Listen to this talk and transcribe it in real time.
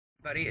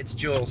Buddy, it's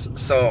Jules.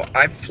 So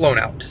I've flown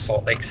out to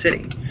Salt Lake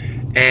City,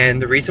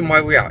 and the reason why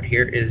we're out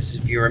here is,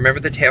 if you remember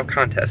the tail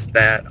contest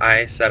that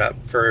I set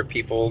up for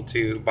people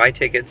to buy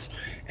tickets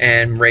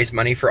and raise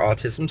money for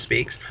Autism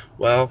Speaks.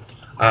 Well,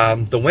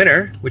 the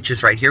winner, which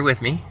is right here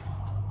with me,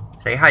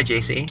 say hi,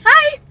 JC.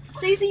 Hi,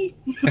 JC.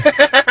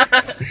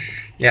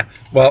 Yeah,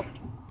 well,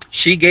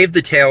 she gave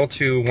the tail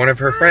to one of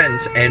her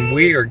friends, and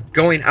we are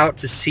going out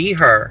to see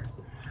her.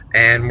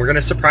 And we're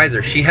gonna surprise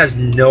her. She has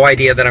no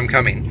idea that I'm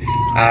coming.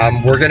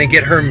 We're gonna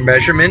get her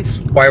measurements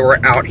while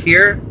we're out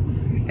here,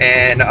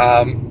 and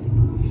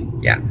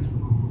yeah.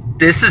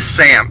 This is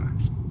Sam.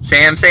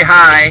 Sam, say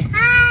hi.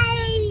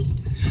 Hi.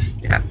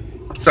 Yeah.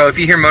 So if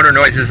you hear motor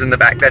noises in the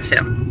back, that's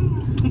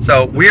him.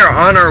 So we are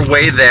on our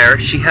way there.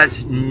 She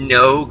has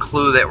no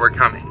clue that we're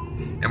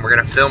coming, and we're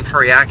gonna film her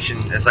reaction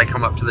as I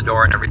come up to the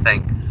door and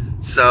everything.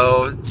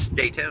 So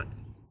stay tuned.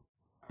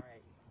 All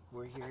right,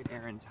 we're here at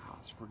Erin's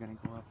house. We're gonna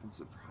go up and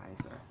surprise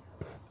her.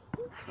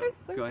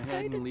 So go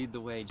ahead and lead the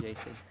way,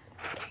 JC.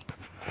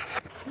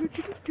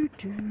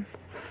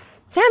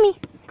 Sammy,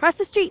 cross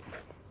the street.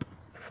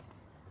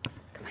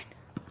 Come on.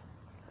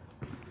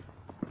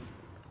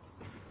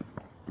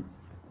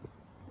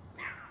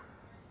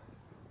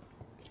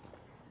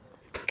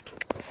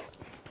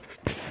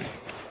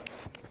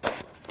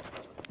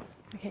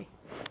 Okay.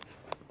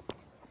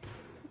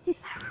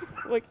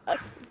 Oh my gosh, I'm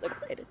so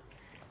excited.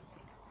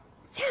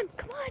 Sam,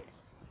 come on.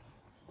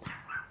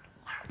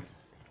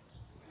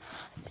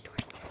 The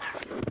door's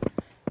open.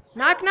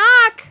 Knock,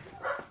 knock.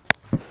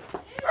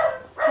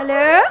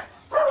 Hello?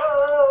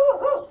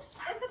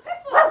 It's the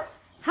pitbull.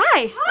 Hi.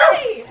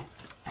 Hi.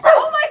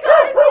 Oh my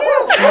God, it's you.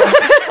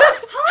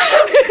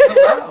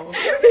 Hello.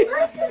 There's a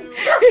person.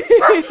 Hi.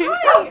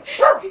 Hi.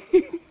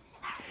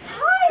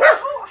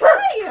 Oh, hi. Why am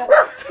I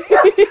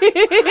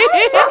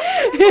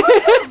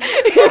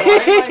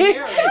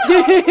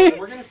here?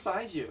 We're gonna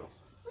size you.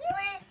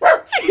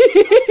 Really?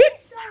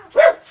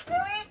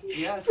 Really?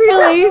 Yes.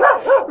 Really?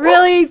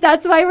 Really?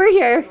 That's why we're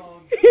here.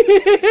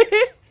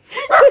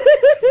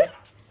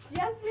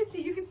 Yes,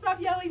 Missy, you can stop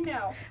yelling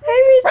now. Hi,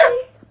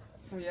 Missy.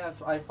 So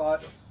yes, I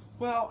thought,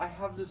 well, I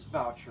have this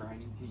voucher I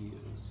need to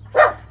use.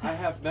 I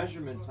have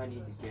measurements I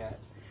need to get.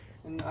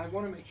 And I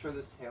want to make sure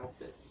this tail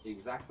fits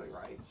exactly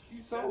right.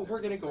 So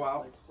we're going to go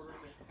out.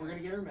 We're going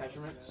to get her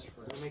measurements.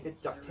 We're going to make a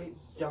duct tape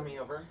dummy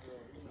of her.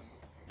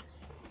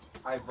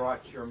 I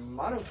brought your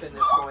monofin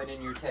that's going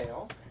in your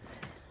tail,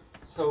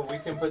 so we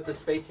can put the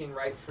spacing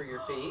right for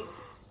your feet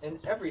and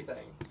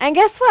everything. And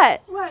guess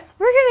what? What?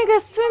 We're gonna go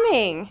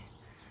swimming.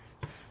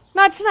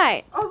 Not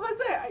tonight. I was about to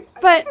say, I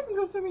But- think I can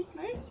go swimming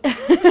tonight.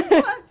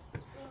 What?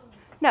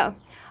 No.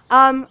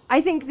 I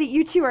think that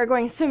you two are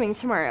going swimming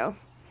tomorrow.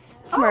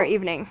 Tomorrow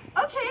evening.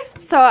 Okay.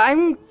 So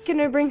I'm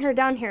gonna bring her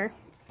down here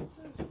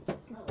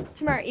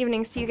tomorrow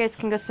evening so you guys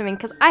can go swimming,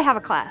 because I have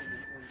a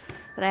class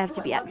that I have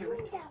to be at.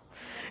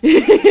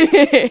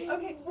 Okay,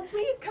 well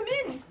please come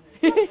in.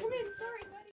 Come in.